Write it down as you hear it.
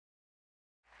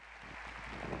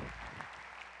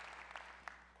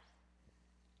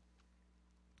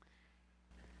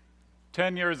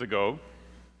10 years ago,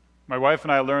 my wife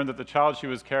and I learned that the child she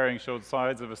was carrying showed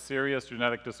signs of a serious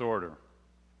genetic disorder.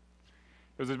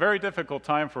 It was a very difficult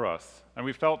time for us, and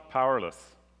we felt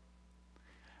powerless.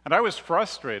 And I was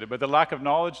frustrated by the lack of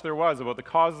knowledge there was about the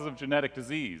causes of genetic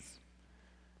disease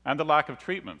and the lack of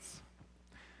treatments.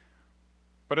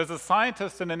 But as a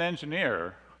scientist and an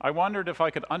engineer, I wondered if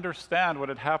I could understand what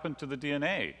had happened to the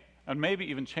DNA and maybe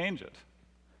even change it.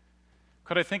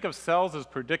 Could I think of cells as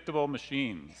predictable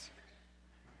machines?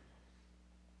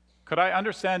 Could I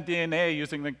understand DNA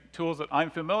using the tools that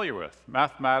I'm familiar with,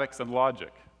 mathematics and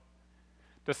logic?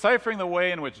 Deciphering the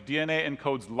way in which DNA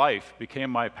encodes life became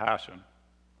my passion.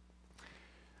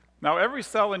 Now, every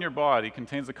cell in your body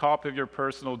contains a copy of your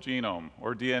personal genome,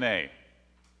 or DNA.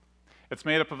 It's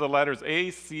made up of the letters A,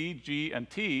 C, G, and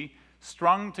T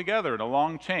strung together in a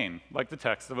long chain, like the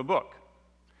text of a book.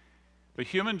 The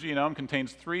human genome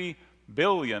contains 3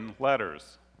 billion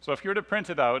letters. So if you were to print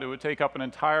it out, it would take up an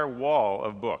entire wall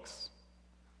of books.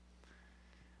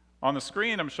 On the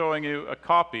screen, I'm showing you a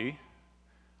copy,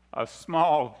 a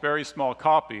small, very small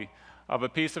copy of a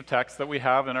piece of text that we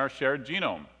have in our shared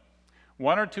genome.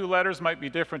 1 or 2 letters might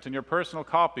be different in your personal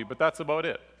copy, but that's about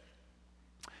it.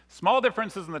 Small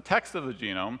differences in the text of the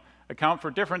genome account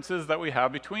for differences that we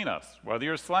have between us, whether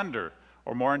you're slender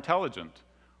or more intelligent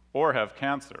or have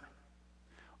cancer.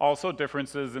 Also,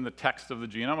 differences in the text of the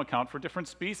genome account for different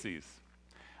species.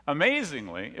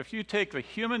 Amazingly, if you take the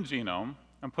human genome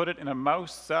and put it in a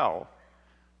mouse cell,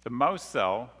 the mouse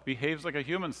cell behaves like a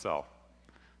human cell.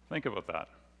 Think about that.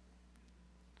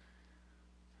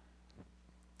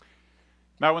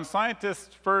 Now, when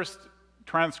scientists first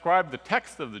transcribed the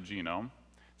text of the genome,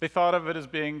 they thought of it as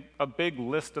being a big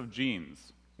list of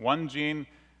genes. One gene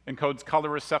encodes color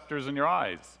receptors in your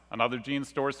eyes. Another gene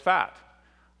stores fat.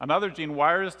 Another gene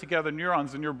wires together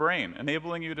neurons in your brain,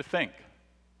 enabling you to think.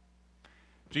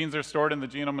 Genes are stored in the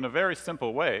genome in a very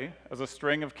simple way, as a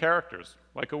string of characters,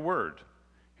 like a word.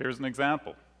 Here's an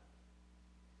example.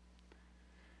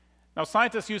 Now,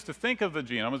 scientists used to think of the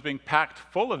genome as being packed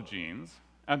full of genes,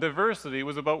 and diversity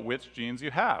was about which genes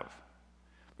you have.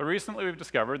 But recently we've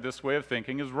discovered this way of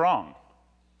thinking is wrong.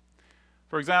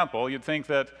 For example, you'd think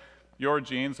that your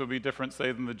genes would be different,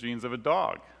 say, than the genes of a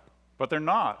dog. But they're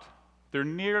not. They're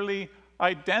nearly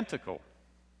identical.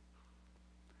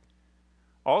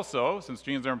 Also, since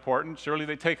genes are important, surely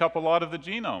they take up a lot of the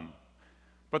genome.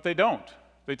 But they don't.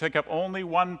 They take up only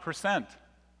 1%,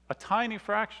 a tiny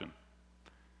fraction.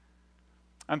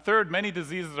 And third, many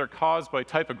diseases are caused by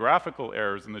typographical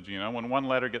errors in the genome when one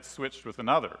letter gets switched with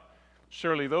another.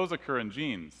 Surely those occur in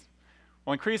genes.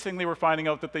 Well, increasingly we're finding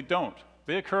out that they don't.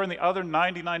 They occur in the other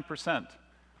 99%,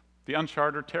 the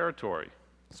uncharted territory.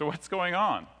 So what's going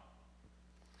on?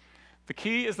 The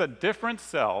key is that different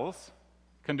cells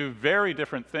can do very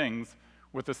different things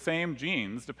with the same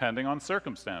genes depending on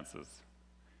circumstances.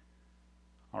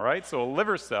 All right, so a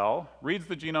liver cell reads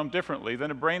the genome differently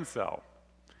than a brain cell.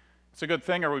 It's a good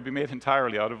thing, or it would be made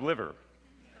entirely out of liver.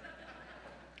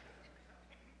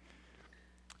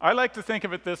 I like to think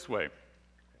of it this way.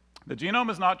 The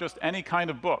genome is not just any kind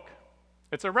of book.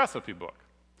 It's a recipe book.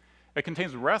 It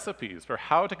contains recipes for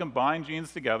how to combine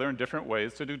genes together in different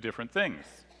ways to do different things.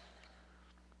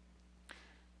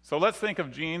 So let's think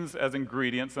of genes as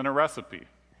ingredients in a recipe.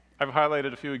 I've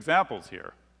highlighted a few examples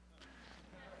here.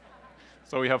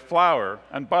 So we have flour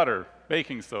and butter,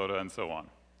 baking soda, and so on.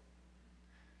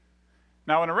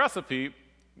 Now, in a recipe,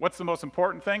 what's the most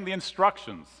important thing? The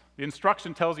instructions. The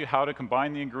instruction tells you how to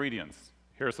combine the ingredients.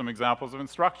 Here are some examples of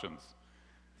instructions.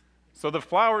 So the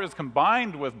flour is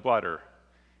combined with butter,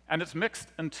 and it's mixed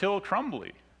until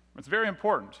crumbly. It's very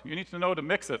important. You need to know to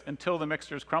mix it until the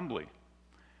mixture is crumbly.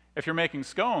 If you're making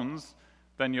scones,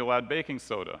 then you'll add baking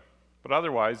soda, but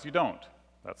otherwise you don't.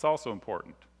 That's also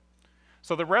important.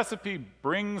 So the recipe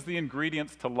brings the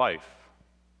ingredients to life.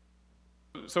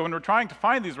 So when we're trying to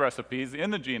find these recipes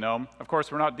in the genome, of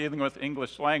course, we're not dealing with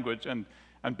English language and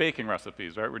baking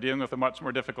recipes, right? We're dealing with a much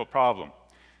more difficult problem.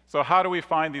 So how do we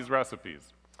find these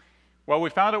recipes? Well, we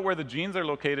found out where the genes are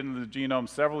located in the genome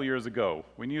several years ago.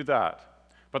 We knew that.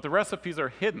 But the recipes are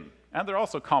hidden, and they're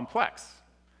also complex.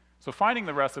 So finding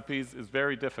the recipes is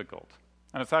very difficult.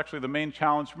 And it's actually the main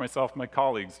challenge for myself and my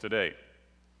colleagues today.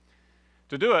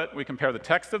 To do it, we compare the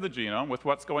text of the genome with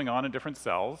what's going on in different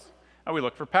cells, and we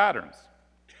look for patterns.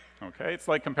 Okay? It's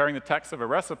like comparing the text of a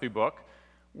recipe book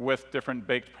with different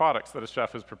baked products that a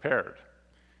chef has prepared.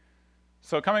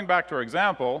 So coming back to our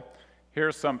example,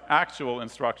 here's some actual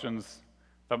instructions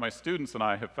that my students and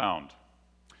I have found.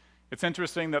 It's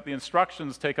interesting that the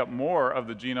instructions take up more of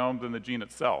the genome than the gene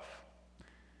itself.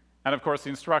 And of course, the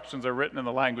instructions are written in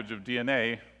the language of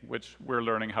DNA, which we're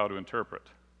learning how to interpret.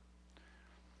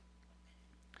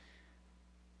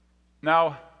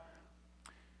 Now,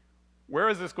 where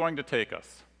is this going to take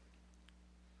us?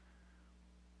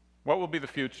 What will be the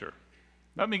future?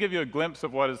 Let me give you a glimpse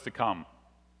of what is to come.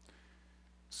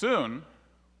 Soon,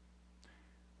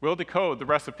 we'll decode the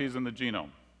recipes in the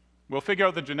genome. We'll figure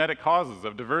out the genetic causes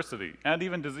of diversity and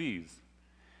even disease.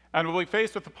 And we'll be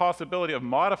faced with the possibility of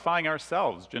modifying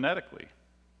ourselves genetically.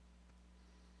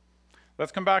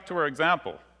 Let's come back to our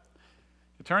example.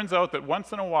 It turns out that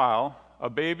once in a while, a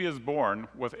baby is born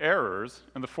with errors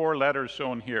in the 4 letters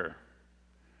shown here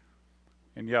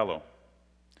in yellow.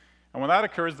 And when that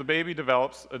occurs, the baby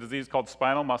develops a disease called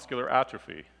spinal muscular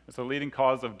atrophy. It's a leading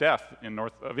cause of death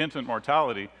of infant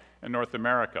mortality in North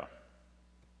America.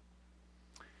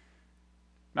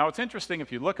 Now, it's interesting,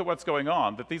 if you look at what's going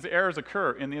on, that these errors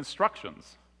occur in the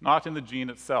instructions, not in the gene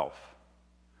itself.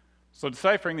 So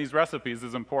deciphering these recipes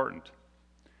is important.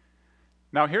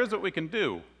 Now, here's what we can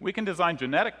do. We can design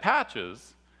genetic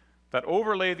patches that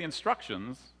overlay the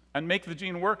instructions and make the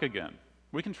gene work again.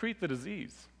 We can treat the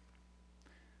disease.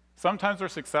 Sometimes we're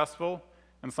successful,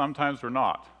 and sometimes we're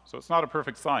not. So it's not a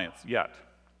perfect science yet.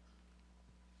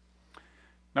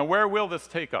 Now, where will this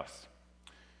take us?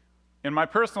 In my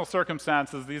personal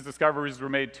circumstances, these discoveries were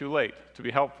made too late to be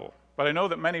helpful. But I know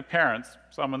that many parents,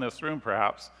 some in this room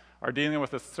perhaps, are dealing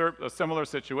with a similar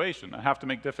situation and have to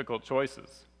make difficult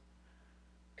choices.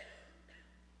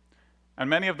 And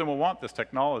many of them will want this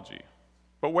technology.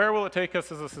 But where will it take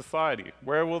us as a society?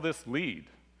 Where will this lead?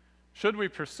 Should we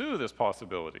pursue this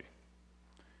possibility?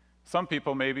 Some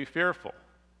people may be fearful.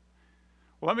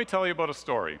 Well, let me tell you about a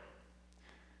story.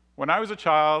 When I was a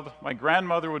child, my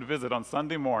grandmother would visit on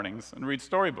Sunday mornings and read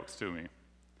storybooks to me.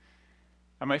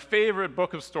 And my favorite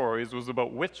book of stories was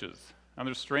about witches and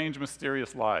their strange,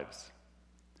 mysterious lives.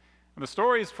 And the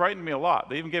stories frightened me a lot.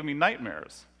 They even gave me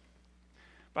nightmares.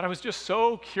 But I was just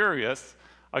so curious,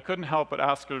 I couldn't help but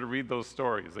ask her to read those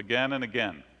stories again and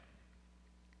again.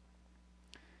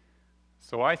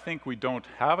 So I think we don't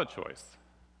have a choice.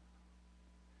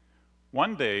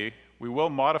 One day, we will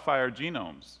modify our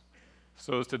genomes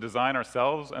so as to design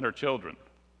ourselves and our children.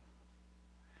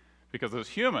 Because as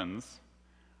humans,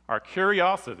 our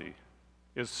curiosity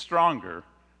is stronger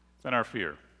than our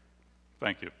fear.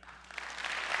 Thank you.